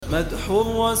مدح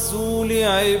الرسول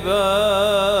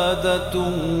عبادة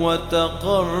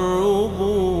وتقرب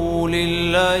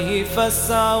لله،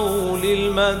 فاسعوا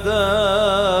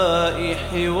للمدائح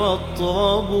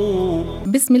واطربوا.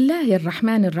 بسم الله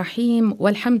الرحمن الرحيم،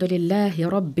 والحمد لله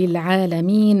رب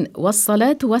العالمين،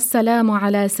 والصلاة والسلام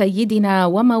على سيدنا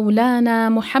ومولانا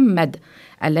محمد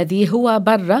الذي هو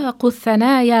براق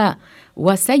الثنايا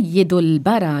وسيد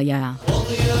البرايا.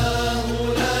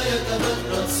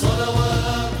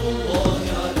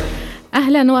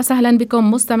 أهلا وسهلا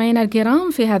بكم مستمعينا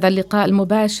الكرام في هذا اللقاء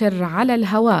المباشر على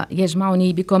الهواء،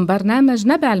 يجمعني بكم برنامج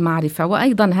نبع المعرفة،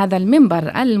 وأيضا هذا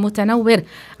المنبر المتنور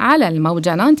على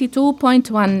الموجة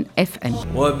 92.1 FM.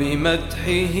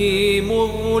 وبمدحه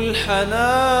مر الحناجر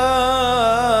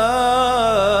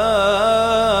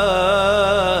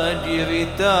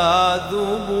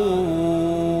تعذب.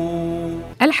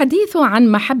 الحديث عن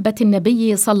محبة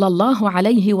النبي صلى الله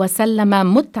عليه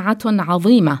وسلم متعة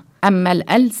عظيمة، أما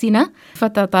الألسنة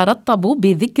فتترطب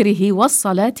بذكره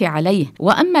والصلاة عليه،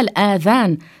 وأما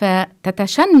الآذان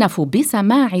فتتشنف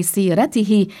بسماع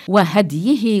سيرته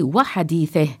وهديه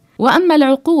وحديثه، وأما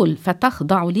العقول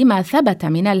فتخضع لما ثبت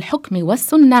من الحكم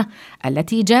والسنة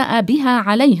التي جاء بها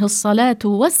عليه الصلاة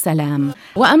والسلام،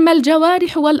 وأما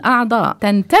الجوارح والأعضاء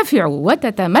تنتفع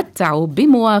وتتمتع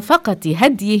بموافقة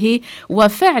هديه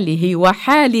وفعله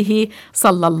وحاله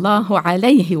صلى الله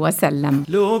عليه وسلم.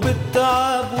 لو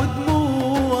بالتعب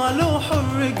ودموع، لو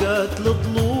حرقت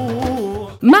الضلوع.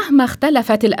 مهما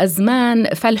اختلفت الأزمان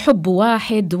فالحب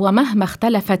واحد، ومهما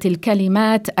اختلفت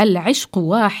الكلمات العشق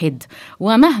واحد،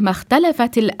 ومهما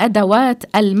اختلفت الأدوات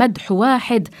المدح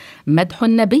واحد. مدح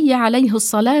النبي عليه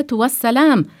الصلاة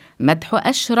والسلام مدح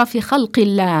أشرف خلق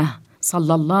الله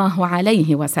صلى الله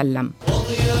عليه وسلم.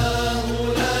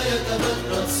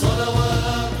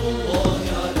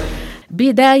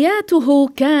 بداياته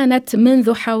كانت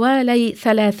منذ حوالي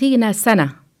 30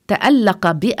 سنة،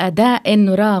 تألق بأداء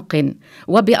راق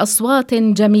وبأصوات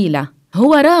جميلة.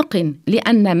 هو راق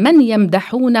لأن من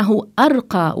يمدحونه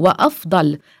أرقى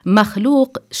وأفضل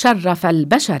مخلوق شرف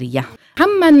البشرية.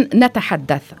 عمن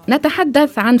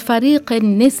نتحدث عن فريق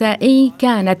نسائي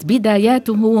كانت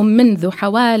بداياته منذ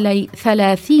حوالي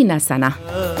 30 سنة.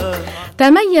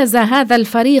 تميز هذا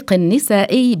الفريق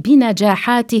النسائي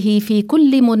بنجاحاته في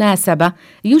كل مناسبة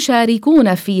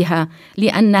يشاركون فيها،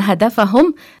 لأن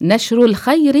هدفهم نشر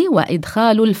الخير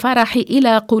وإدخال الفرح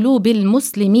إلى قلوب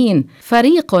المسلمين.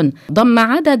 فريق ضم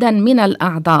عددا من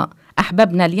الأعضاء.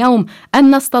 أحببنا اليوم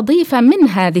أن نستضيف من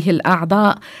هذه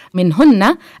الأعضاء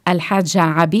منهن الحاجة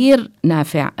عبير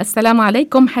نافع. السلام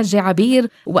عليكم حاجة عبير،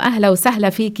 وأهلا وسهلا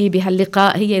فيك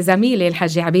بهاللقاء. هي زميلة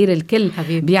الحاجة عبير، الكل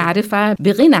بيعرفها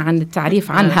بغنى عن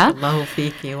التعريف عنها. بارك الله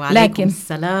فيك، وعليكم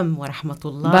السلام ورحمة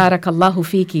الله. بارك الله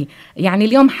فيك. يعني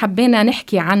اليوم حبينا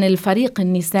نحكي عن الفريق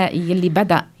النسائي اللي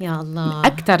بدأ يا الله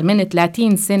أكثر من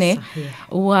 30 سنة. صحيح.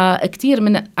 وكثير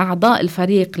من أعضاء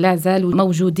الفريق لا زالوا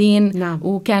موجودين. نعم.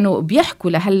 وكانوا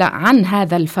بيحكوا لهلأ عن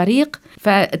هذا الفريق،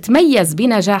 فتميز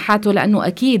بنجاحاته، لأنه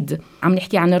أكيد عم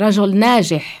نحكي عن رجل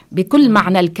ناجح بكل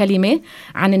معنى الكلمة،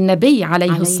 عن النبي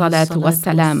عليه الصلاة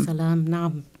والسلام.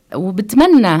 نعم.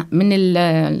 وبتمنى من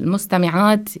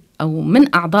المستمعات أو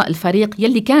من أعضاء الفريق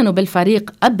يلي كانوا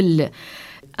بالفريق قبل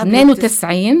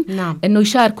 92 نعم. أنه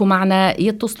يشاركوا معنا،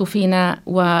 يتصلوا فينا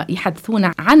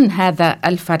ويحدثونا عن هذا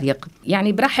الفريق.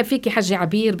 يعني برحب فيك حجة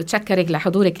عبير، بتشكرك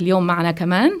لحضورك اليوم معنا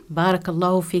كمان. بارك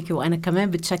الله فيك، وأنا كمان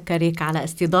بتشكرك على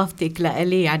استضافتك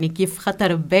لألي. يعني كيف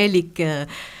خطر ببالك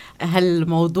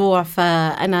هالموضوع،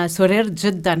 فأنا سررت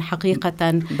جدا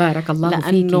حقيقة. بارك الله فيك.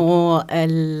 لأنه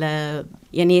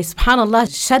يعني سبحان الله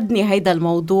شدني هيدا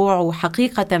الموضوع،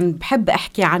 وحقيقة بحب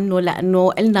أحكي عنه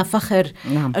لأنه إلنا فخر.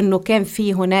 نعم. أنه كان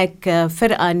في هناك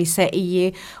فرقة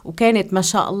نسائية، وكانت ما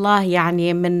شاء الله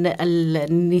يعني من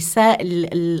النساء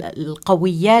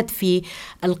القويات في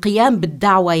القيام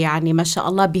بالدعوة، يعني ما شاء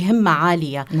الله بهمة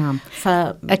عالية. نعم.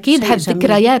 أكيد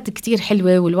هالذكريات كتير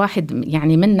حلوة، والواحد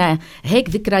يعني منا هيك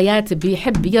ذكريات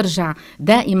بيحب يرجع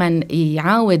دائما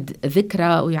يعاود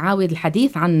ذكرى ويعاود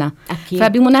الحديث عنها. أكيد.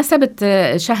 فبمناسبة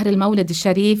شهر المولد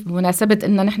الشريف، بمناسبة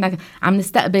أنه نحن عم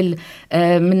نستقبل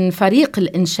من فريق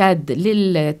الإنشاد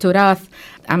للتراث،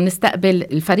 عم نستقبل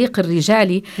الفريق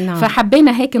الرجالي. نعم.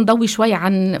 فحبينا هيك نضوي شوي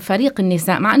عن فريق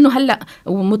النساء، مع أنه هلأ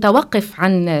متوقف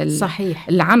عن صحيح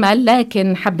العمل،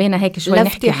 لكن حبينا هيك شوي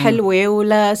نحكي لفتة حلوة.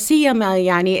 ولا سيما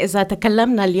يعني إذا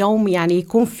تكلمنا اليوم يعني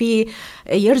يكون في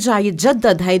يرجع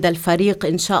يتجدد هيدا الفريق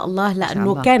إن شاء الله،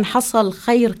 لأنه كان حصل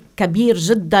خير كبير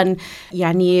جدا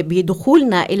يعني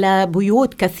بدخولنا إلى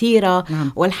بيوت كثيرة.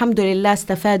 نعم. والحمد لله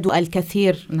استفادوا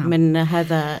الكثير. نعم. من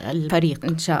هذا الفريق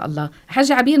إن شاء الله.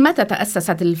 حاجة عبير، متى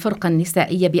تأسست بدأت الفرقة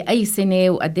النسائية بأي سنة،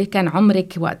 وقد إيه كان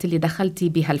عمرك وقت اللي دخلتي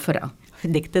بهالفرقة؟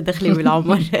 بدك تدخلي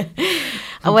بالعمر.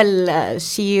 أول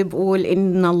شيء بقول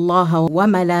إن الله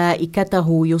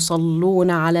وملائكته يصلون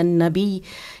على النبي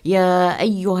يا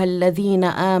أيها الذين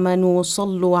آمنوا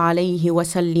صلوا عليه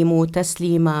وسلموا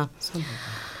تسليما.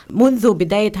 منذ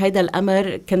بداية هذا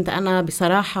الأمر كنت أنا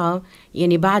بصراحة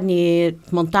يعني بعدني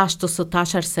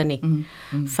 18-19 سنة،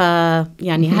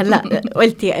 فيعني هلأ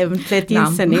قلتي من 30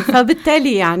 سنة،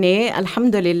 فبالتالي يعني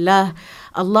الحمد لله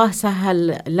الله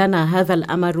سهل لنا هذا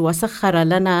الأمر وسخر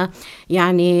لنا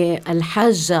يعني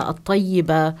الحاجة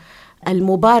الطيبة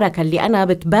المباركة اللي أنا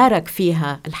بتبارك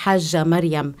فيها، الحاجة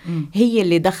مريم هي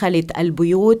اللي دخلت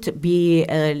البيوت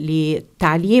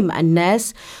لتعليم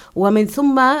الناس، ومن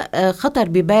ثم خطر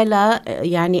ببالها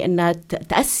يعني أنها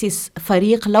تأسس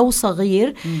فريق لو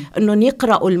صغير أنه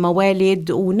نقرأ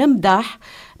الموالد ونمدح.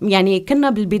 يعني كنا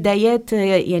بالبدايات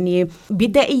يعني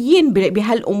بدائيين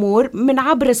بهالأمور من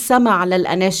عبر السمع على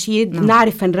الأناشيد.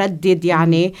 نعرف نردد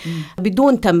يعني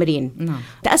بدون تمرين.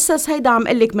 تأسس هيدا عم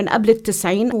قلك من قبل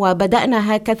 90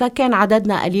 وبدأنا هكذا، كان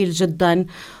عددنا قليل جدا،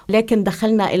 لكن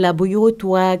دخلنا إلى بيوت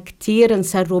وكتير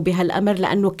انسروا بهالأمر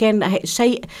لأنه كان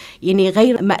شيء يعني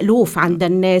غير مألوف عند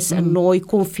الناس أنه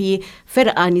يكون في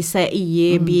فرقة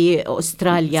نسائية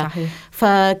بأستراليا. صحيح.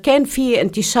 فكان في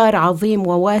انتشار عظيم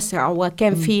وواسع،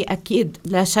 وكان في أكيد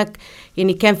لا شك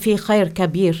يعني كان في خير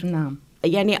كبير.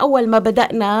 يعني أول ما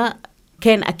بدأنا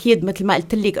كان أكيد مثل ما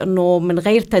قلت لك أنه من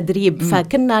غير تدريب،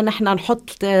 فكنا نحن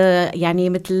نحط يعني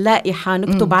مثل لائحة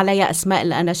نكتب عليها أسماء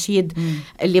الأناشيد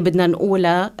اللي بدنا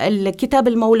نقولها. الكتاب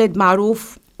المولد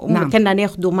معروف كنا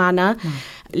ناخده معنا.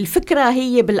 الفكرة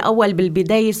هي بالأول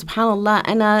بالبداية سبحان الله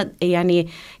أنا يعني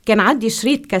كان عندي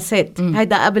شريط كاسيت،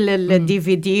 هذا قبل الدي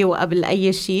في دي وقبل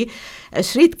أي شيء.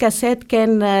 شريط كاسيت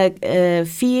كان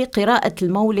في قراءة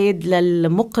المولد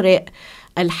للمقرئ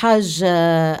الحاج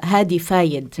هادي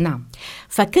فايد.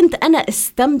 فكنت أنا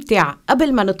استمتع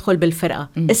قبل ما ندخل بالفرقة،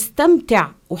 استمتع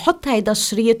وحط هيدا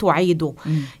الشريط وعيده.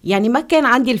 يعني ما كان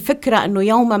عندي الفكرة أنه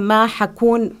يوما ما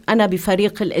حكون أنا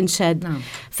بفريق الإنشاد.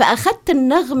 فأخذت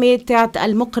النغمة تاعت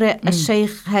المقرئ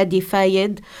الشيخ هادي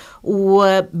فايد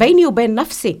وبيني وبين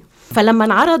نفسي. فلما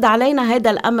انعرض علينا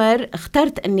هذا الأمر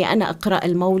اخترت أني أنا أقرأ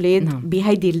المولد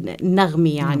بهيدي النغمة،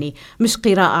 يعني مش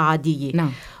قراءة عادية.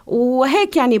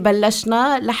 وهيك يعني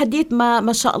بلشنا لحديت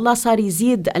ما شاء الله صار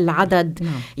يزيد العدد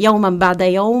يوما بعد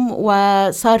يوم،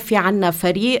 وصار في عنا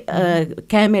فريق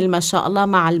كامل ما شاء الله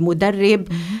مع المدرب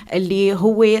اللي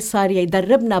هو صار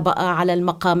يدربنا بقى على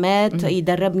المقامات،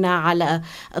 يدربنا على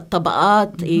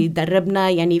الطبقات، يدربنا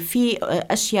يعني في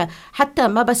أشياء حتى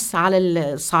ما بس على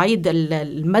الصعيد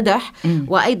المدح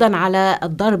وأيضا على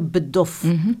الضرب بالدف.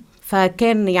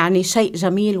 فكان يعني شيء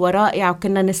جميل ورائع،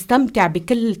 وكنا نستمتع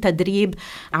بكل تدريب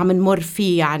عم نمر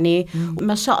فيه. يعني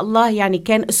ما شاء الله يعني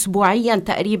كان أسبوعيا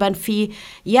تقريبا في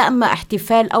يا أما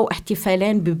احتفال أو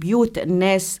احتفالين ببيوت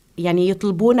الناس يعني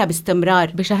يطلبونا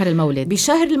باستمرار بشهر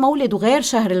المولد وغير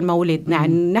شهر المولد.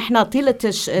 يعني نحن طيلة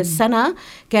السنة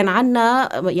كان عنا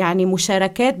يعني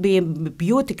مشاركات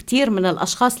ببيوت كتير من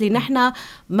الأشخاص اللي نحن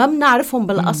ما بنعرفهم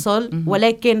بالأصل،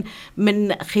 ولكن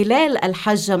من خلال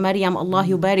الحجة مريم الله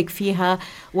يبارك فيها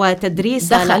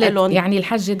وتدريسها لهم يعني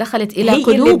الحجة دخلت إلى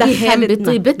قلوبهم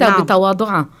بطيبتها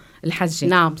بتواضعها الحجة.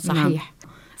 نعم صحيح.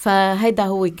 فهيدا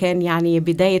هو كان يعني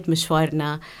بداية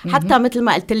مشوارنا. حتى مثل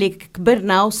ما قلت لك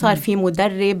كبرنا وصار في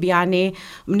مدرب، يعني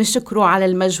بنشكره على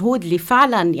المجهود اللي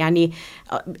فعلا يعني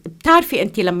بتعرفي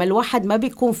أنت لما الواحد ما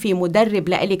بيكون في مدرب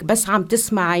لإلك بس عم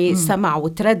تسمعي سمع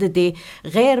وترددي،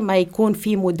 غير ما يكون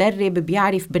في مدرب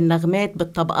بيعرف بالنغمات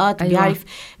بالطبقات. أيوة. بيعرف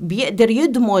بيقدر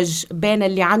يدمج بين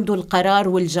اللي عنده القرار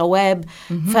والجواب.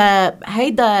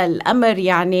 فهيدا الأمر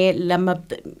يعني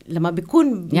لما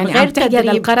بيكون يعني غير تدريب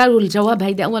القرار والجواب،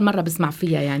 هيدا أول مرة بسمع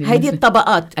فيها. يعني هيدي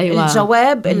الطبقات. أيوة.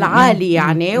 الجواب العالي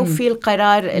يعني وفي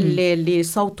القرار اللي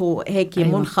صوته هيك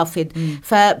أيوة. منخفض.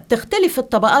 فبتختلف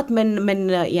الطبقات من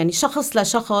يعني شخص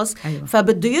لشخص. أيوة.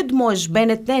 فبده يدمج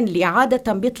بين اثنين اللي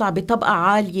عادة بيطلع بطبقة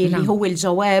عالية اللي هو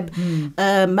الجواب.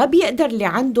 ما بيقدر اللي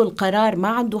عنده القرار ما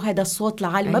عنده هذا الصوت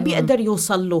العالي. أيوة. ما بيقدر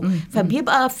يوصل له.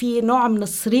 فبيبقى في نوع من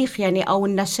الصريخ يعني أو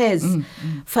النشاز.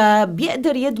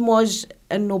 فبيقدر يدمج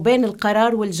انه بين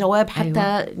القرار والجواب حتى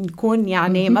أيوة. نكون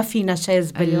يعني ما في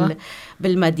نشاز أيوة.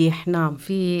 بالمديح. نعم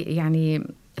في يعني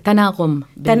تناغم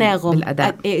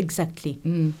بالأداء. exactly.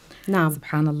 نعم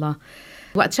سبحان الله.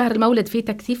 وقت شهر المولد في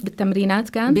تكثيف بالتمرينات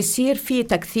كان؟ بيصير في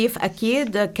تكثيف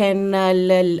أكيد. كان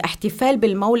الاحتفال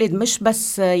بالمولد مش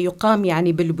بس يقام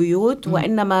يعني بالبيوت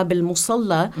وإنما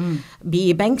بالمصلى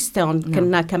ببانكستون.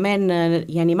 كنا كمان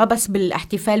يعني ما بس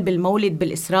بالاحتفال بالمولد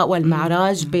بالإسراء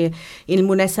والمعراج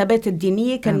بالمناسبات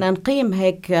الدينية كنا نقيم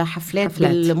هيك حفلات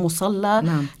بالمصلى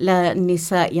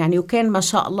للنساء يعني. وكان ما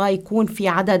شاء الله يكون في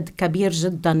عدد كبير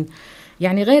جدا.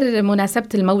 يعني غير مناسبة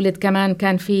المولد كمان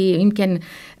كان في يمكن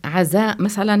عزاء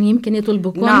مثلا يمكن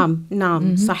يطلبوكم؟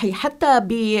 نعم صحيح. حتى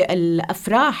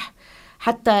بالأفراح،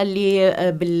 حتى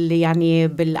اللي يعني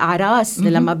بالأعراس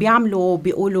لما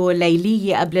بيقولوا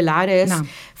ليلية قبل العرس.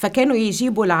 فكانوا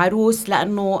يجيبوا العروس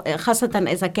لأنه خاصة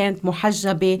إذا كانت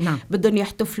محجبة بدهم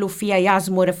يحتفلوا فيها،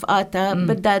 يعزموا رفقاتها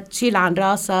بدها تشيل عن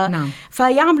راسها.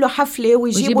 فيعملوا حفلة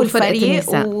ويجيبوا الفريق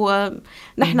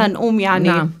ونحن نقوم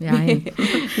يعني.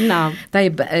 نعم.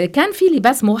 طيب كان في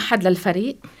لباس موحد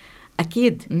للفريق؟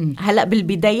 أكيد. هلأ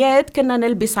بالبدايات كنا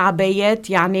نلبس عبايات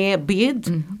يعني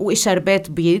بيض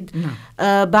وإشاربات بيض.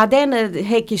 بعدين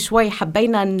هيك شوي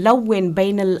حبينا نلون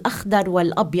بين الأخضر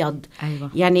والأبيض.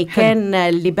 يعني كان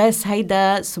اللباس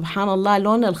هيدا سبحان الله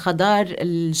لون الخضار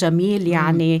الجميل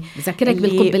يعني ذكرك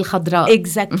بالقبة الخضراء.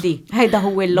 exactly. هيدا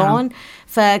هو اللون.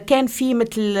 فكان في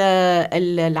مثل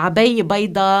العباية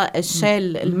بيضاء،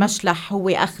 الشال المشلح هو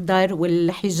أخضر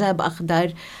والحجاب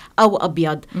أخضر أو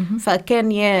أبيض.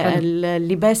 فكان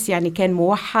اللباس يعني كان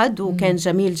موحد وكان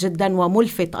جميل جدا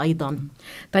وملفت أيضا.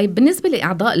 طيب بالنسبة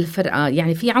لأعضاء الفرقة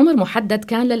يعني في عمر محدد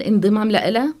كان للانضمام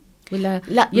لإلها؟ ولا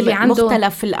لا، يلي عنده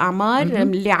مختلف الأعمار.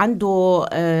 اللي عنده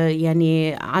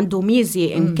يعني عنده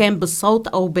ميزة إن كان بالصوت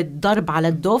أو بالضرب على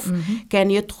الدف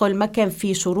كان يدخل. ما كان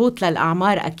في شروط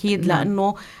للأعمار أكيد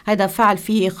لأنه هذا فعل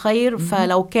فيه خير.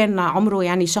 فلو كان عمره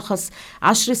يعني شخص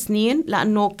 10 سنين،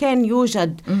 لأنه كان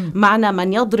يوجد معنا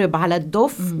من يضرب على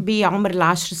الدف بعمر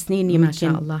 10 سنين يمكن. ما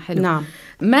شاء الله، حلو. نعم.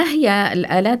 ما هي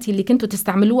الآلات اللي كنتوا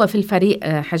تستعملوها في الفريق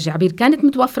حج عبير؟ كانت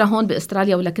متوفرة هون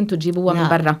بأستراليا ولا كنتوا تجيبوها من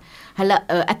برا؟ هلأ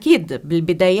أكيد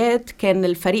بالبدايات كان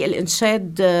الفريق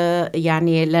الإنشاد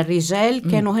يعني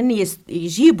للرجال كانوا هن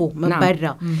يجيبوا من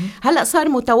برا. هلأ صار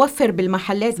متوفر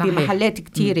بالمحلات. صحيح. بمحلات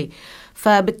كتيرة.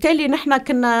 فبالتالي نحن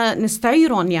كنا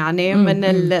نستعيرهم يعني من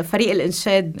الفريق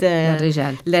الإنشاد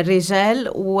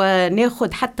للرجال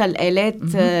وناخد حتى الآلات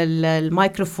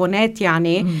الميكروفونات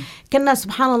يعني. كنا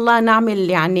سبحان الله نعمل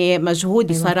يعني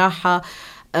مجهود صراحة.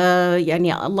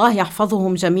 يعني الله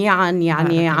يحفظهم جميعا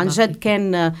يعني. عن جد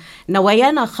كان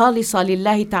نوايانا خالصة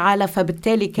لله تعالى.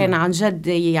 فبالتالي كان عن جد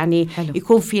يعني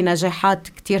يكون في نجاحات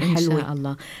كتير حلوة إن شاء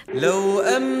الله. لو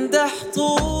أمدح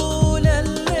طول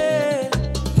الليل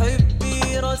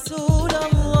حبي رسول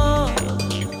الله،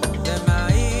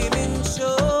 دمعي من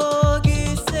شوقي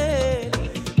سيل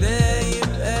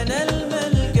دايب أنا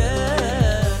الملقى.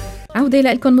 عودة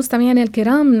لكم مستمعينا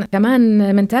الكرام.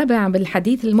 كمان منتابع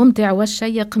بالحديث الممتع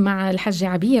والشيق مع الحج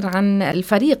عبير عن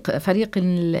فريق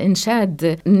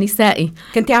الإنشاد النسائي.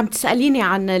 كنت عم تسأليني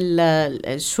عن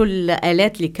شو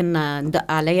الآلات اللي كنا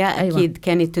ندق عليها. أكيد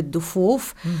كانت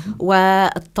الدفوف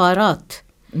والطارات.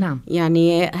 نعم.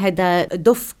 يعني هذا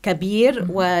دف كبير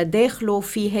وداخله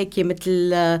فيه هيك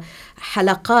مثل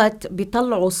حلقات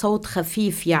بيطلعوا صوت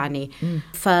خفيف يعني.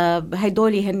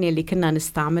 فهيدولي هن اللي كنا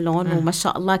نستعملهم. وما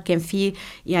شاء الله كان في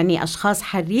يعني أشخاص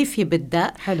حريفة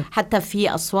بالدق. حتى في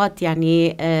أصوات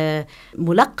يعني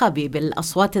ملقبة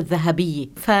بالأصوات الذهبية.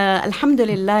 فالحمد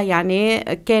لله يعني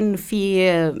كان في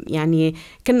يعني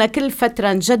كنا كل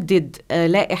فترة نجدد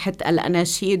لائحة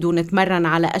الأناشيد ونتمرن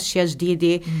على أشياء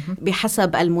جديدة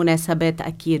بحسب المناسبات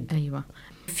أكيد. أيوة.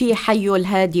 في حي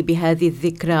الهادي بهذه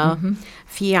الذكرى.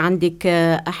 في عندك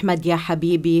أحمد يا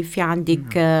حبيبي. في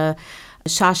عندك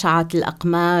شعشعة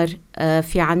الأقمار.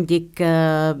 في عندك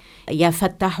يا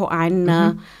فتح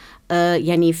عنا.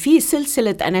 يعني في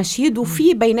سلسلة أناشيد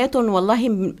وفي بيناتهم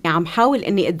والله عم حاول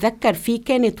أني أتذكر. في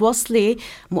كانت وصلة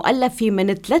مؤلفة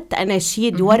من 3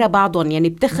 أناشيد ورا بعضهم يعني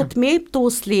بتختمي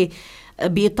بتوصلي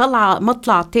بيطلع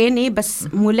مطلع تاني بس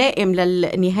ملائم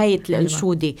لنهاية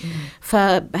الأنشودة.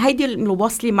 فهيدي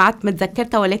الوصلة ما عدت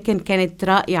متذكرتها ولكن كانت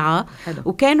رائعة.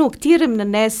 وكانوا كتير من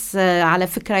الناس على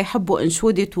فكرة يحبوا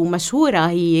أنشودة ومشهورة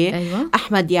هي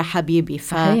أحمد يا حبيبي.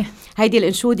 فهيدي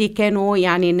الأنشودة كانوا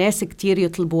يعني ناس كتير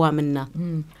يطلبوها منا.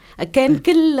 كان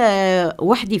كل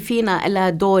وحدة فينا لها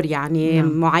دور يعني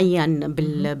معين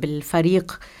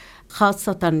بالفريق،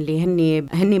 خاصة اللي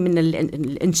هني من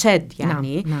الإنشاد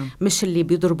يعني. مش اللي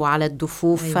بيضربوا على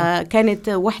الدفوف. فكانت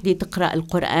وحدة تقرأ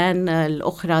القرآن،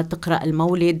 الأخرى تقرأ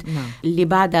المولد، اللي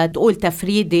بعدها تقول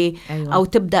تفريدة أو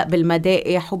تبدأ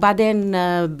بالمدائح. وبعدين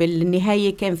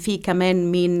بالنهاية كان في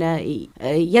كمان مين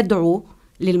يدعو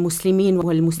للمسلمين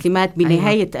والمسلمات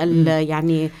بنهاية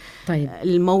يعني طيب.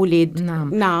 المولد.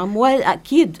 نعم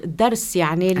وأكيد الدرس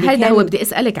يعني هذا هو بدي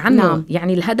أسألك عنه. نعم.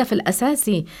 يعني الهدف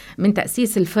الأساسي من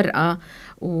تأسيس الفرقة،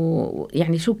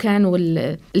 ويعني شو كانوا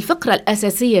الفقرة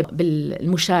الأساسية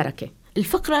بالمشاركة؟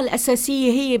 الفقرة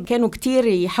الأساسية هي كانوا كتير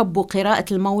يحبوا قراءة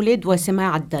المولد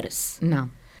وسماع الدرس. نعم.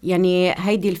 يعني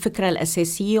هيدي الفكرة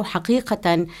الأساسية،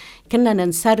 وحقيقة كنا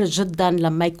ننسر جدا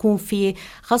لما يكون في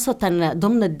خاصة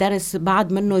ضمن الدرس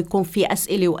بعد منه يكون في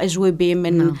أسئلة وأجوبة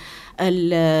من نعم.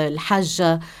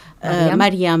 الحاجة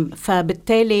مريم،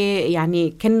 فبالتالي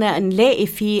يعني كنا نلاقي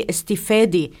في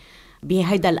استفادة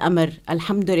بهذا الأمر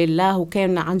الحمد لله.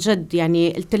 وكان عن جد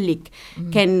يعني قلت لك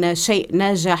كان شيء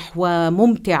ناجح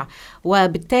وممتع،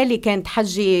 وبالتالي كانت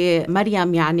حجي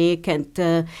مريم يعني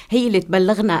كانت هي اللي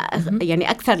تبلغنا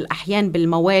يعني أكثر الأحيان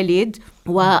بالموالد،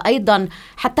 وأيضا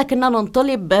حتى كنا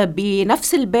ننطلب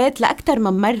بنفس البيت لأكثر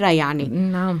من مرة يعني.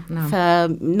 نعم.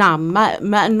 فنعم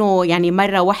ما أنه يعني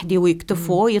مرة واحدة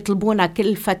ويكتفوا، يطلبونا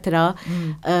كل فترة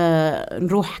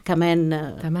نروح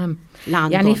كمان. تمام.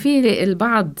 لعندهم. يعني في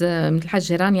البعض من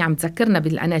الحاجة رانيا عم تذكرنا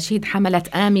بالأناشيد حملت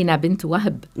آمنة بنت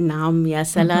وهب. نعم يا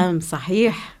سلام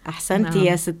صحيح، أحسنتي. نعم.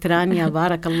 يا ست رانيا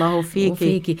بارك الله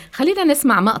فيكي. خلينا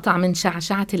نسمع مقطع من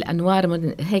شعشعة الأنوار،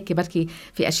 من هيك بركي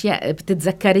في أشياء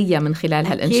بتتذكريها من خلال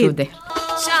هالأنشودة.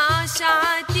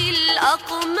 شعشعة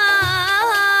الأقمار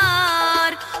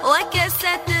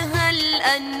وكستها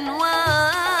الأنوار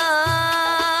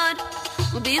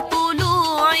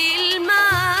بطلوع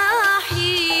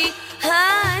الماحي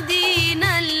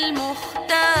هادينا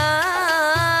المختار.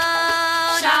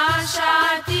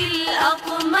 شعشعة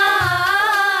الأقمار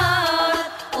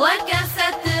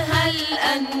وكستها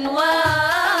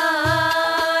الأنوار.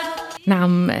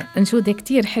 نعم أنشودة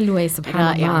كتير حلوة سبحان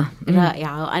رائعة. الله.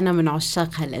 رائعة وأنا من عشاق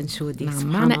هالأنشودة. نعم.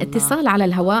 معنا الله. اتصال على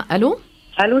الهواء. ألو.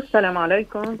 السلام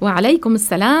عليكم. وعليكم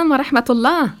السلام ورحمة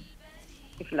الله.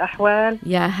 كيف الأحوال؟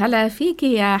 يا هلا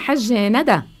فيكي يا حج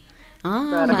ندى.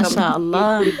 ما شاء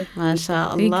الله ما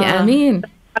شاء الله. فيكي آمين.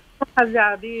 حج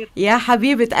عبير يا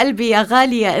حبيبة قلبي يا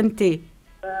غالية أنت.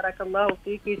 بارك الله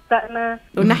فيكي. اشتقنا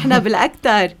ونحن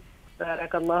بالأكثر.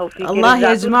 بارك الله فيكي.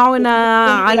 الله يجمعنا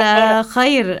على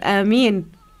خير. آمين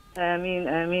آمين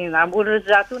آمين. عم بقول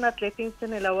رجعتونا 30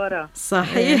 سنة لورا.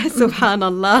 صحيح. سبحان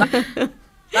الله.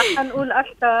 رح نقول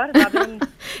أكثر بعدين.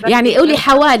 يعني قولي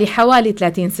حوالي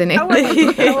 30 سنة.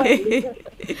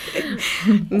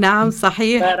 نعم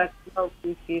صحيح. بارك الله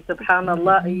فيكي. سبحان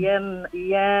الله.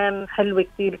 أيام حلوة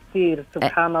كتير كتير.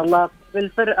 سبحان الله.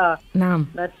 بالفرقة. نعم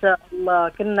ما شاء الله.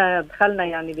 كنا دخلنا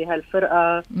يعني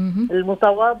بهالفرقة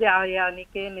المتواضعة يعني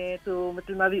كانت،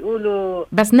 ومثل ما بيقولوا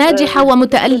بس ناجحة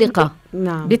ومتألقة.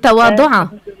 نعم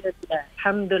بتواضعها.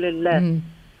 الحمد لله.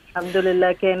 الحمد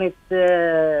لله كانت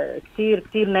كتير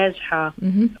كتير ناجحة.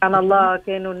 سبحان الله.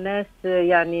 كانوا الناس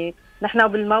يعني نحن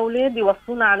بالمولد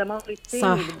يوصونا على مولد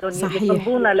ثاني، بدهم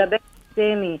يطلبونا لبيت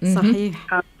ثاني.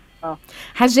 صحيح.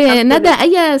 حاجة ندى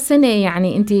أي سنة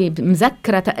يعني أنت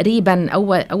مذكرة تقريبا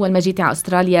أول ما جيتي على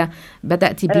أستراليا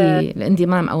بدأتي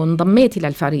بالانضمام أو انضميتي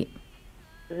للفريق؟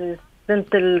 سنة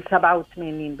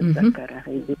 87 بتذكرها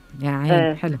هيدي.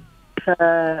 يعني حلو.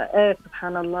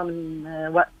 سبحان الله. من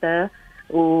وقتها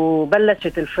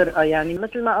وبلشت الفرقة يعني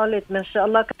مثل ما قلت ما شاء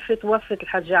الله كيف توفت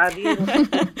الحاجة عبير.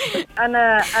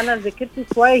 أنا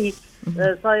ذكرت شوي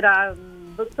صايرة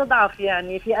بتضعف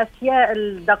يعني في أشياء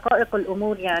الدقائق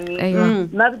الأمور يعني. أيوة.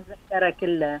 ما بتذكرها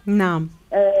كلها. نعم.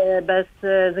 بس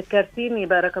ذكرتيني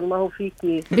بارك الله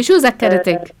فيكي. بشو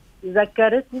ذكرتك؟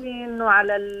 ذكرتني إنه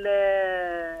على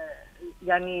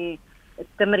يعني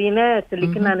التمرينات اللي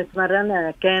كنا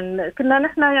نتمرنها كنا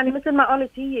نحن يعني مثل ما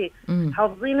قالت هي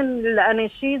حافظين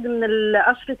الأناشيد من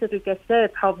أشرطة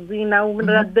الكاسات حافظينها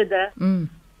وبنرددها.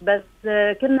 بس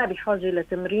كنا بحاجة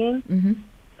لتمرين.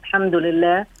 الحمد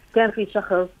لله كان في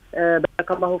شخص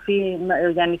بارك الله فيه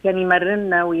يعني كان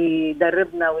يمرننا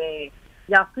ويدربنا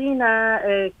ويعطينا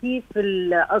كيف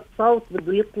الصوت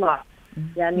بده يطلع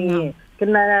يعني.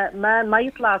 كنا ما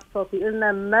يطلع الصوت،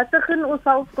 يقولنا ما تخنقوا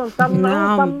صوتكم،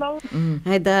 طلعوا.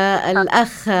 هذا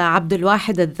الأخ عبد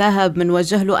الواحد الذهب من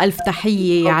وجه له ألف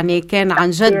تحية. يعني كان عن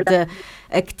جد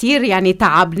كتير يعني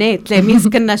تعبناه تلاميذ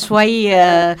كنا شوي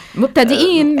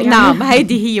مبتدئين يعني. نعم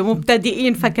هيدي هي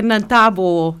مبتدئين فكنا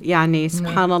نتعبوا يعني.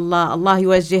 سبحان الله. الله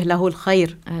يوجه له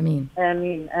الخير. آمين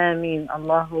آمين آمين.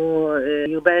 الله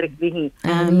يبارك به.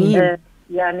 آمين.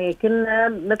 يعني كنا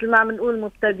مثل ما عم نقول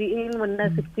مبتدئين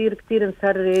والناس كتير كتير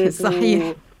مسرت.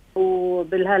 صحيح.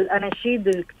 وبالهالأناشيد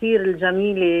الكتير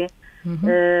الجميلة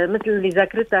مثل اللي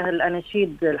ذكرتها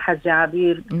الأناشيد الحج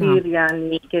عبير كثير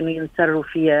يعني كانوا ينسروا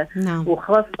فيها.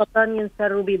 وخاصة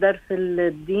ينسروا بدرس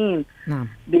الدين،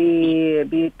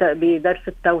 بدرس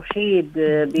التوحيد،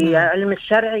 بعلم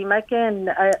الشرعي ما كان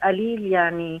قليل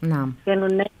يعني. كانوا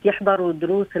الناس يحضروا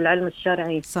دروس العلم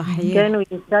الشرعي. صحيح. كانوا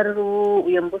ينسروا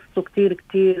وينبسطوا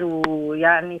كتير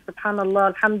ويعني سبحان الله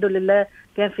الحمد لله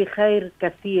كان في خير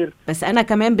كثير. بس أنا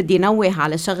كمان بدي نوه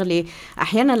على شغلة،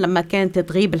 أحيانا لما كانت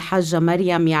تغيب الحاجة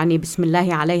مريم يعني بسم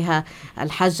الله عليها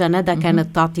الحاجة ندى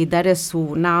كانت تعطي درس،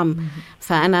 ونعم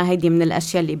فأنا هيدي من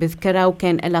الأشياء اللي بذكرها،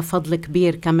 وكان لها فضل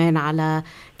كبير كمان على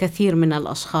كثير من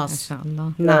الأشخاص. ما شاء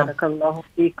الله. بارك الله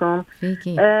فيكم.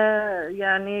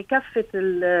 يعني كفة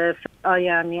الفرقة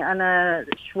يعني أنا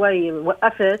شوي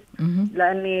وقفت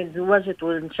لأني تزوجت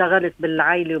وانشغلت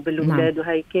بالعائلة وبالأولاد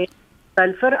وهيك،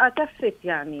 فالفرقة كفت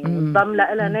يعني ضم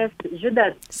لها ناس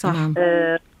جدد صح.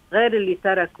 غير اللي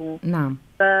تركوا.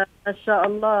 فما شاء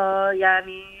الله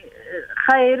يعني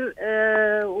خير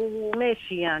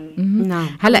وماشي يعني.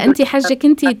 هلا انت حجة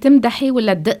كنتي تمدحي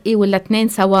ولا تدقي ولا اثنين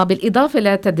سوا بالإضافة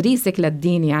لتدريسك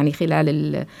للدين يعني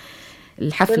خلال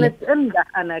الحفلة؟ كنت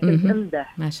امدح. أنا كنت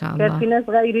امدح. ما شاء الله. كان في ناس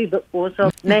غيري يدقوا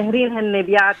ناهرين هن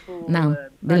بيعرفوا.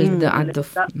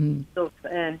 بالدف.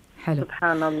 حلو.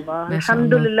 سبحان الله.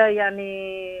 الحمد لله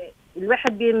يعني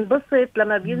الواحد بينبسط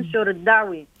لما بينشر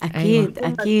الدعوة. أكيد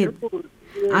أكيد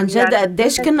عن جد. يعني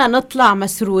قديش كنا نطلع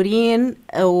مسرورين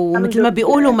ومثل ما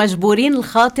بيقولوا مجبورين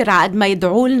الخاطر عقد ما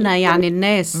يدعوا لنا يعني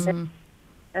الناس.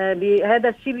 هذا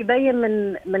الشيء بيبين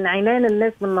من عنان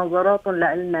الناس، من نظراتهم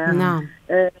لنا.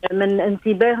 من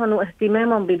انتباههم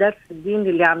واهتمامهم بدرس الدين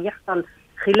اللي عم يحصل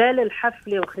خلال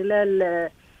الحفلة وخلال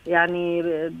يعني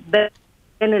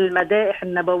بين المدائح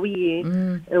النبوية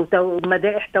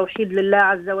ومدائح توحيد لله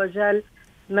عز وجل.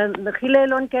 من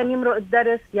خلالهم كان يمرق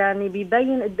الدرس يعني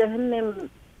بيبين قد هن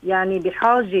يعني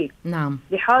بحاجة.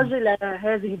 بحاجة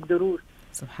لهذه الدروس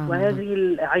وهذه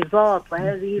العظات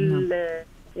وهذه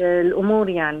الأمور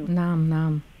يعني.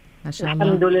 ما شاء الله.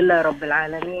 الحمد لله رب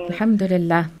العالمين. الحمد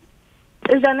لله.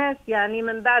 إجا ناس يعني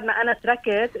من بعد ما أنا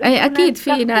تركت. أي أكيد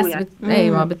في ناس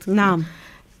يعني. نعم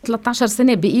 13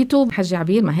 سنة بقيتوا حج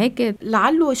عبير، ما هيك؟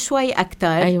 لعله شوي أكتر.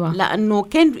 لأنه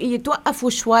كان يتوقفوا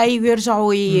شوي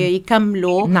ويرجعوا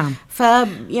يكملوا.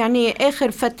 فيعني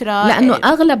آخر فترة لأنه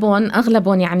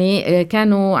أغلبهم يعني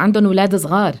كانوا عندهم أولاد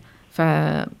صغار.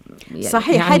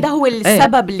 صحيح يعني هذا هو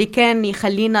السبب اللي كان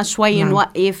يخلينا شوي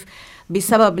نوقف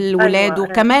بسبب الولاد.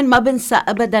 وكمان ما بنسى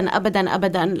أبدا أبدا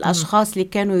أبدا الأشخاص اللي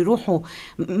كانوا يروحوا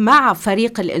مع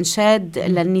فريق الإنشاد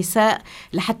للنساء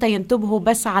لحتى ينتبهوا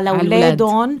بس على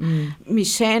أولادهم،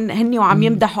 مشان هني وعم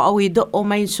يمدحوا أو يدقوا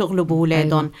ما ينشغلوا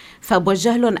بولادهم.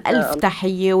 فبوجه لهم ألف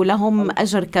تحية ولهم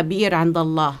أجر كبير عند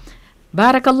الله.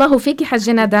 بارك الله فيك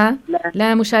حجة ندى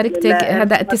لمشاركتك.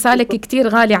 هذا اتصالك كتير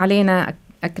غالي علينا،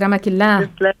 أكرمك الله.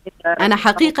 أنا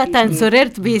حقيقة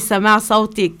سررت بسماع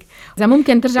صوتك. إذا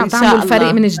ممكن ترجع تعملوا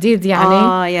الفريق من جديد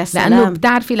يعني. يا سلام. لأنه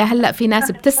بتعرفي لهلأ في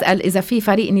ناس بتسأل إذا في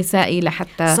فريق نسائي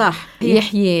لحتى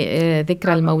يحيي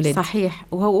ذكرى المولد. صحيح.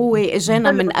 وهو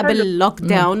إجانا من قبل اللوك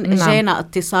داون إجانا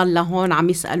اتصال لهون عم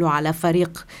يسألوا على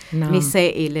فريق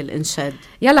نسائي للإنشاد.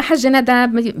 يلا حجة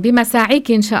ندى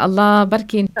بمساعيك إن شاء الله،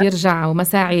 بركي بيرجع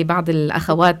ومساعي بعض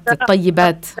الأخوات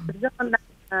الطيبات.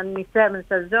 النساء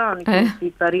بنشجعهم يكون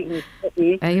في فريق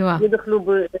نسائي.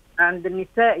 يدخلوا عند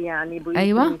النساء يعني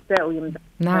النساء ويمدحوا.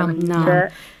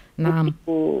 نعم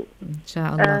إن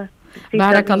شاء الله.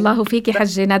 بارك الله فيك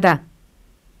حجة ندى.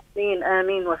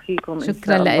 آمين وفيكم.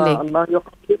 شكرا لك. الله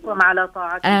يقبلكم على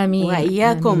طاعته. آمين.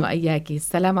 وإياكم. وإياك.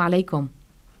 السلام عليكم.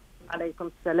 عليكم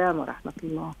السلام ورحمة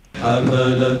الله.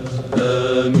 حملت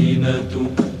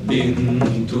آمنة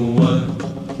بنت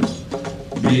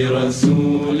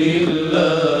برسول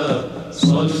الله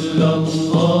صلى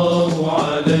الله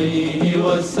عليه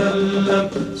وسلم،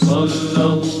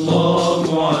 صلى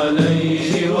الله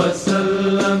عليه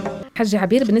وسلم. حج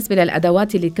عبير، بالنسبة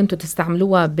للأدوات اللي كنتوا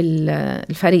تستعملوها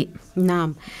بالفريق،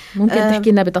 ممكن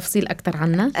تحكي لنا بتفصيل أكتر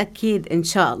عنها؟ أكيد إن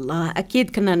شاء الله. أكيد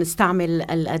كنا نستعمل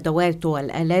الأدوات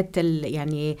والآلات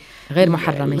يعني غير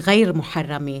محرمة. غير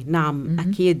محرمة. نعم.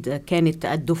 أكيد كانت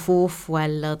الدفوف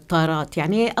والطارات.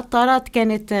 يعني الطارات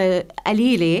كانت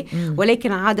قليلة،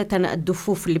 ولكن عادة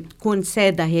الدفوف اللي بتكون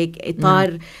سادة هيك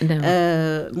إطار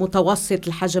متوسط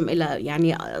الحجم إلى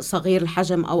يعني صغير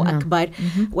الحجم أو أكبر،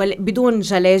 بدون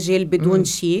جلاجل الليل بدون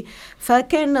شيء.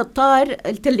 فكان طار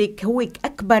قلت لك هو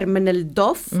أكبر من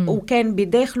الدف، وكان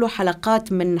بداخله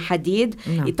حلقات من حديد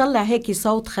يطلع هيك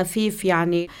صوت خفيف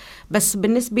يعني. بس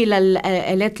بالنسبة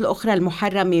للآلات الأخرى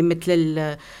المحرمة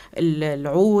مثل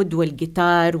العود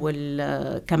والجيتار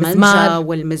والكمانجا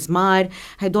والمزمار،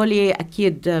 هدولي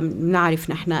أكيد نعرف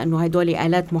نحن أنه هدولي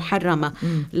آلات محرمة،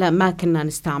 لا ما كنا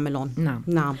نستعملهم.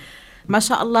 نعم. ما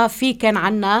شاء الله في كان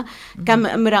عنا كم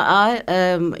امرأة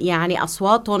يعني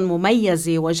أصواتهم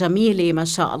مميزة وجميلة ما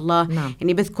شاء الله.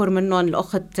 يعني بذكر منهم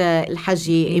الأخت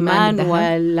الحجي إيمان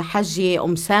والحجي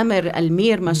أم سامر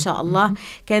المير ما شاء الله،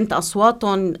 كانت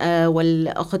أصواتهم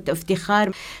والأخت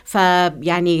افتخار.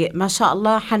 فيعني ما شاء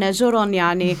الله حناجرهم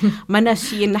يعني ما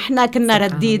نشي، نحن كنا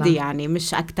رديدة يعني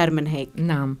مش أكتر من هيك.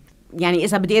 نعم. يعني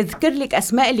إذا بدي أذكر لك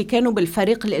أسماء اللي كانوا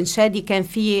بالفريق الإنشادي، كان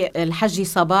في الحجي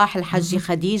صباح، الحجي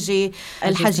خديجة،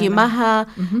 الحجي مها،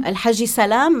 الحجي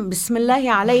سلام بسم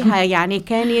الله عليها. يعني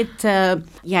كانت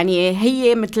يعني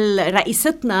هي مثل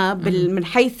رئيستنا من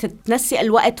حيث تنسي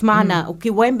الوقت معنا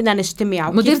وين بدنا نجتمع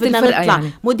وكيف بدنا نطلع يعني.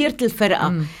 مديرة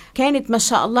الفرقة كانت ما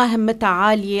شاء الله همتها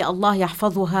عالية، الله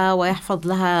يحفظها ويحفظ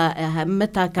لها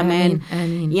همتها كمان.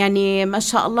 آمين. يعني ما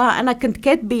شاء الله أنا كنت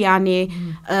كاتبة يعني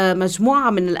مجموعة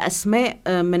من الأسماء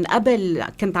من قبل،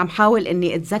 كنت عم حاول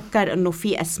أني أتذكر أنه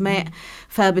في أسماء.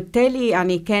 فبالتالي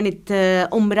يعني كانت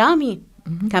أم رامي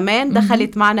كمان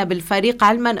دخلت معنا بالفريق،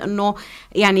 علما أنه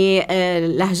يعني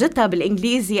لهجتها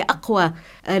بالإنجليزي أقوى،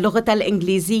 لغتها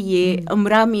الإنجليزية. أم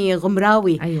رامي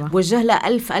غمراوي. أيوة. بوجه لها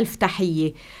ألف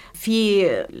تحية. في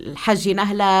الحجي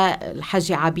نهلة،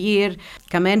 الحجي عبير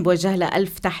كمان بوجه لها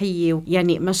ألف تحية.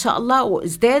 يعني ما شاء الله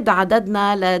وازداد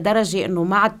عددنا لدرجة أنه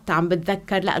ما عدت عم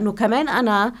بتذكر، لأنه كمان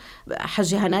أنا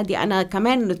حجي هنادي أنا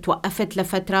كمان توقفت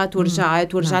لفترات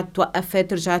ورجعت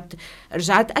توقفت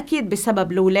رجعت أكيد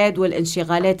بسبب الأولاد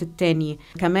والانشغالات التانية.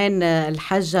 كمان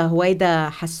الحجة هويدا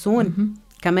حسون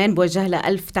كمان بوجه لها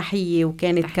ألف تحية،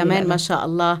 وكانت كمان ما شاء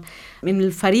الله من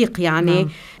الفريق يعني.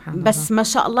 بس ما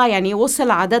شاء الله يعني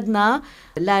وصل عددنا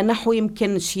لنحو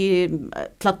يمكن شي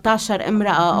 13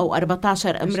 امرأة أو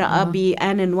 14 امرأة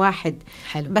بآن واحد.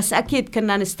 حلو. بس أكيد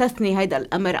كنا نستثني هيدا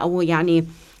الأمر، أو يعني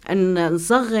أن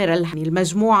نصغر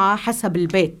المجموعة حسب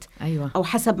البيت. أيوة. أو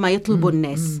حسب ما يطلبوا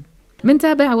الناس.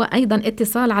 منتابع وأيضا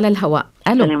اتصال على الهواء.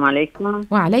 ألو. السلام عليكم.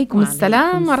 وعليكم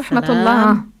السلام ورحمة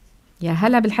الله. يا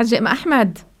هلا بالحج أم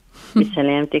أحمد.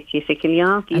 بسلامتك، كيفك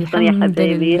اليوم؟ كيفكم يا الحمد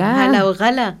حبايبي؟ لله. هلا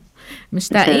وغلا.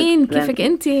 مشتاقين. كيفك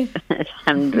أنت؟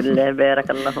 الحمد لله،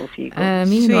 بارك الله فيكم.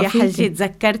 آمين. شو يا حجي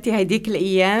تذكرتي هيديك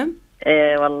الأيام؟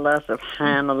 والله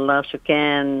سبحان الله شو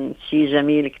كان شيء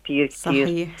جميل كتير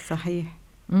كتير. صحيح.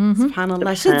 سبحان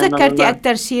الله. شو تذكرتي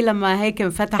أكتر شيء لما هيك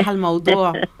انفتح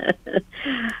الموضوع؟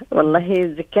 والله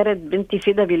تذكرت بنتي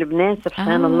فدا بلبنان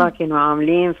سبحان الله، كانوا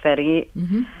عاملين فريق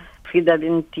فدا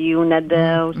بنتي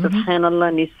وندى وسبحان الله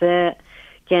نساء،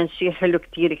 كان شيء حلو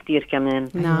كتير كتير كمان.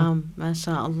 نعم ما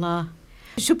شاء الله.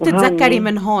 شو بتتذكري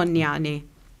من هون يعني؟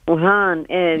 وهان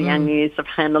يعني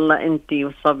سبحان الله انتي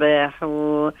وصباح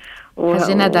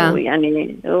حجي ندى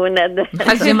يعني وندى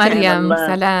حجي مريم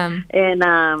سلام.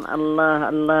 نعم.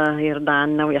 الله يرضى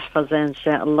عنا ويحفظها ان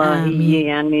شاء الله. هي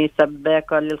يعني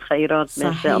سباكة للخيرات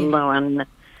ما شاء الله وعنا.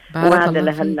 وهذا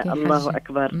لهلا الله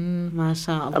أكبر. ما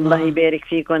شاء الله. الله يبارك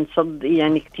فيكم. صد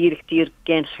يعني كتير كتير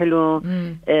كان حلو.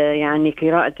 يعني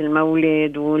قراءة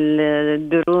المولد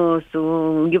والدروس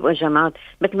ونجيبوا جماعات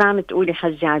مثل ما عم تقولي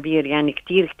حجي عبير، يعني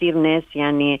كتير كتير ناس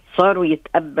يعني صاروا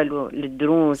يتقبلوا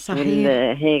للدروس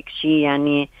هيك شيء.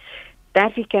 يعني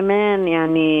تعرفي كمان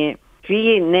يعني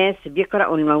في ناس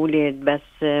بيقرأوا المولد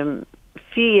بس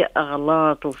في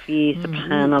أغلاط وفي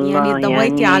سبحان الله. يعني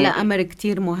ضويتي على أمر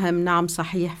كتير مهم. نعم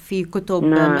صحيح في كتب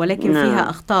ولكن فيها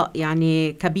أخطاء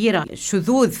يعني كبيرة،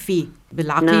 شذوذ فيه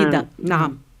بالعقيدة.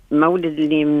 نعم. المولد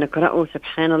اللي بنقرأه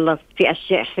سبحان الله في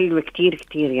أشياء حلوة كتير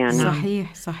كتير يعني.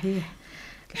 صحيح.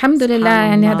 الحمد لله.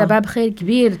 يعني هذا باب خير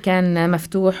كبير كان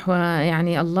مفتوح،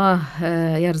 ويعني الله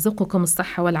يرزقكم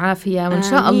الصحة والعافية، وإن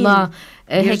شاء الله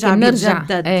هيك نرجع.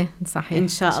 صحيح إن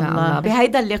شاء الله.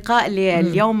 بهيدا اللقاء اللي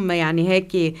اليوم يعني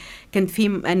هيك كنت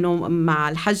فيه أنه مع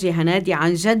الحجي هنادي،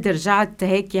 عن جد رجعت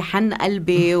هيك حن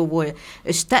قلبي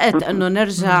واشتقت أنه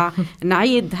نرجع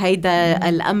نعيد هيدا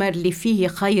الأمر اللي فيه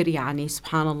خير يعني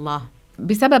سبحان الله.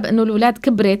 بسبب أنه الأولاد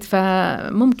كبرت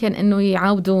فممكن أنه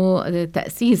يعودوا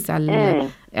تأسيس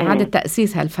إعادة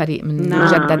تأسيس هالفريق من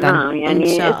مجددا. يعني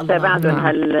إن شاء الله. بعدهم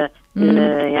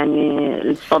يعني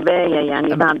الصبايا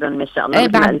يعني بعدهم ما شاء الله.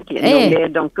 بعد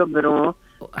أولادهم كبروا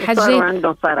حجي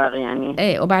عندهم فراغ يعني.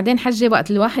 ايه، وبعدين حجي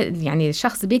وقت الواحد يعني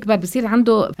الشخص بيكبر بصير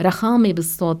عنده رخامة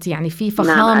بالصوت، يعني في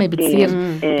فخامة. نعم بتصير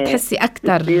بتحسي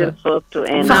أكتر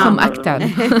فخم أكتر.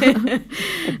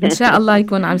 إن شاء الله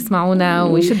يكون عم يسمعونا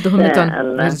ويشدوا همتهم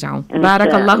ويرجعوا.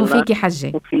 بارك الله فيكي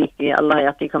حجي. وفيكي، الله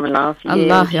يعطيكم العافية.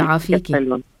 الله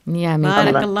يعافيكي يا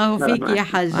بارك الله فيك يا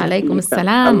حج. وعليكم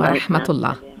السلام ورحمة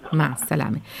الله. مع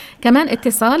السلامة. كمان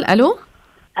اتصال. ألو.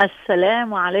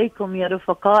 السلام عليكم يا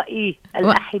رفقائي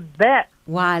الأحباء.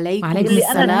 وعليكم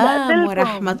السلام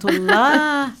ورحمة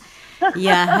الله.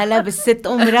 يا هلا بالست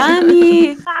أم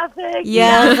رامي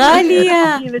يا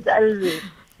غالية. حبيبة قلبي،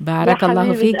 بارك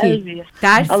الله فيكي.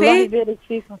 تعرفي الله يبارك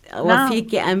فيكم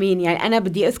وفيكي أمين. يعني أنا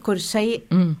بدي أذكر شيء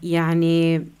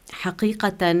يعني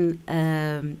حقيقة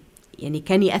يعني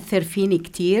كان يأثر فيني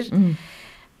كتير.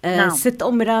 ست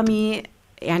أم رامي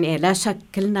يعني لا شك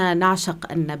كلنا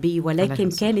نعشق النبي، ولكن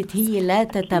كانت هي لا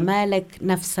تتمالك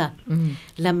نفسها.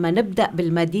 لما نبدأ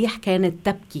بالمديح كانت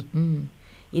تبكي.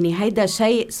 يعني هيدا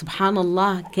شيء سبحان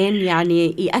الله كان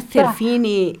يعني يأثر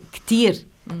فيني كتير.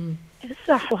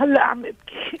 صح، وهلا عم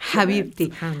ابكي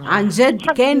حبيبتي عن جد.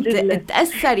 كانت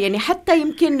تأثر يعني حتى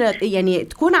يمكن يعني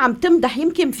تكون عم تمدح،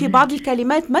 يمكن في بعض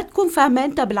الكلمات ما تكون فاهمة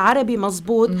انت بالعربي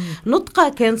مزبوط، نطقها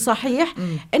كان صحيح،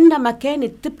 انما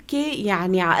كانت تبكي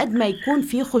يعني عقد ما يكون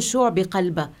في خشوع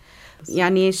بقلبها.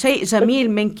 يعني شيء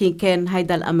جميل منك كان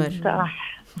هيدا الأمر.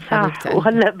 صح،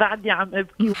 وهلا بعدي عم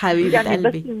ابكي حبيبة يعني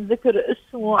قلبي. بس نذكر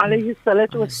اسمه عليه الصلاة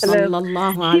والسلام صلى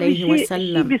الله عليه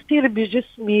وسلم. شيء بيصير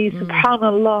بجسمي سبحان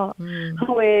الله.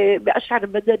 هو بأشعر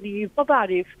بدني ما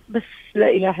بعرف، بس لا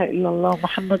إله إلا الله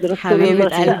محمد رسول الله.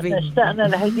 قلبي اشتقنا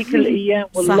لهذيك الأيام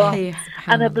والله. صحيح.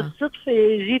 أنا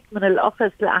بالصدفة جيت من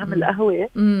القفص لأعمل قهوة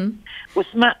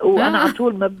وأنا على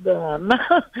طول ما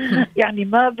يعني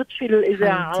ما بطفي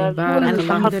الإذاعة.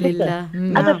 الحمد لله.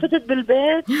 أنا فتت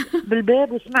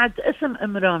بالباب وسمعت اسم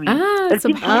أم رامي.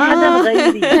 قلت حدا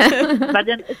غيري.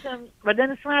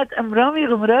 بعدين سمعت أم رامي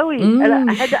غمراوي.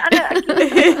 لا هذا أنا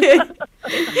أكيد.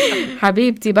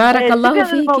 حبيبتي بارك الله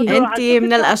فيكي. أنت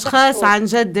من الأشخاص عن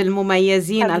جد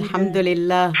المميزين. الحمد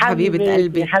لله حبيبة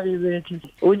قلبي. حبيبتي،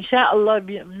 وإن شاء الله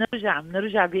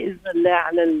بنرجع بإذن الله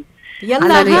على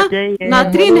يلا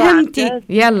ناطرين همتي.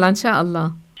 يلا إن شاء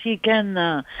الله. شيء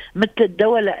كان مثل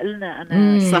الدواء لنا.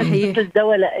 أنا صحيح مثل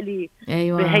الدواء لي.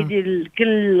 أيوة. بهيدي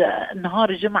كل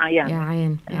نهار جمعة يعني. يا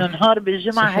عين. إنه نهار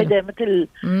بالجمعة هيدا مثل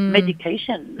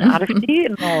ميديكيشن. عرفتي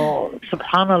إنه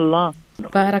سبحان الله.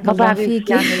 بارك الله فيك.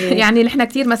 يعني نحن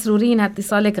كتير مسرورين.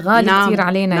 اتصالك غالي كتير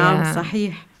علينا. نعم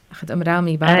صحيح أخت أم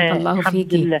رامي. بارك الله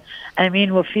فيكي. لله.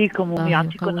 آمين وفيكم،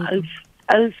 ويعطيكم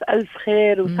ألف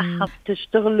خير وصحة.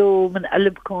 تشتغلوا من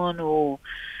قلبكم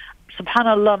سبحان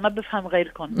الله. ما بفهم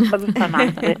غيركم، ما بفهم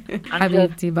عنك.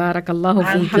 حبيبتي بارك الله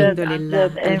فيكي. الحمد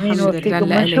لله. آمين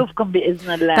وفيكم، ونشوفكم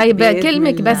بإذن الله. طيب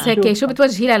كلمك بس هيك، شو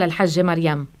بتوجهي لها للحجة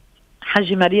مريم؟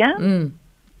 حجة مريم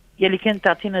يلي كانت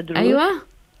تعطينا دروس. أيوة.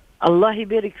 الله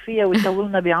يبارك فيها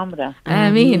ويطولنا بعمرها.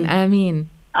 آمين آمين.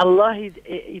 الله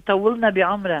يطولنا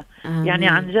بعمرها. يعني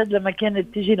عن جد لما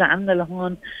كانت تيجي لعنا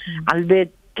لهون على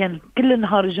البيت كان كل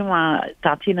نهار جمعة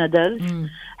تعطينا درس.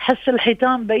 حس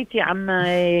الحيطان بيتي عم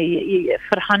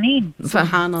فرحانين.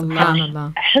 سبحان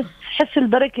الله. حس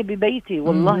البركة ببيتي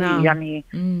والله. يعني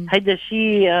هيدا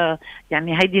شيء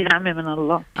يعني هيدي نعمة من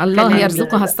الله. الله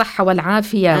يرزقها الصحة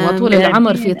والعافية وطول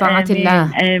العمر في طاعة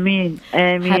الله. آمين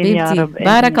آمين حبيبتي يا رب.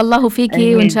 بارك الله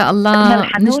فيكي. وإن شاء الله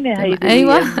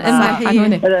أيوة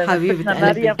الحنونة حبيبة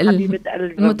مريم حبيبة قلبي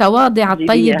المتواضعة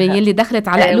الطيبة يلي دخلت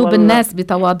على قلوب الناس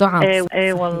بتواضعها.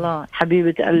 اي والله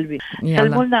حبيبة قلبي.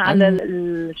 سلموا لنا على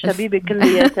الشبيبة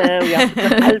كلياتها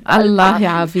ويعطيكم الله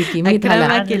يعافيكي. ميت هلا.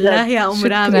 أكرمك الله يا أم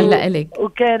رامي. شكرا لك.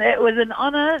 وكان وإذن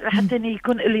أنا حتى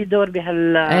يكون لي دور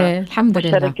الحمد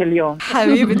لله اليوم.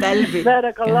 حبيبة قلبي.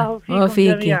 بارك الله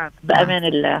فيكم جميعا. بأمان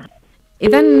الله.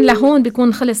 إذا لهون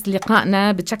بيكون خلص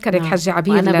لقائنا. بتشكرك حجة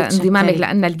عبير لانضمامك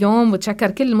لنا اليوم،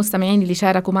 وتشكر كل المستمعين اللي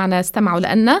شاركوا معنا استمعوا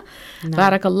لنا.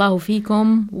 بارك الله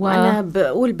فيكم. وأنا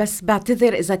بقول بس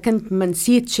بعتذر إذا كنت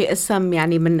منسيت شيء اسم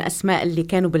يعني من أسماء اللي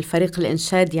كانوا بالفريق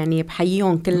الإنشاد. يعني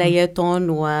بحييهم كلياتهم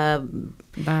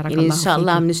بارك يعني الله إن شاء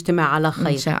الله بنجتمع على خير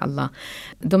إن شاء الله.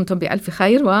 دمتم بألف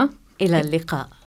خير وإلى اللقاء.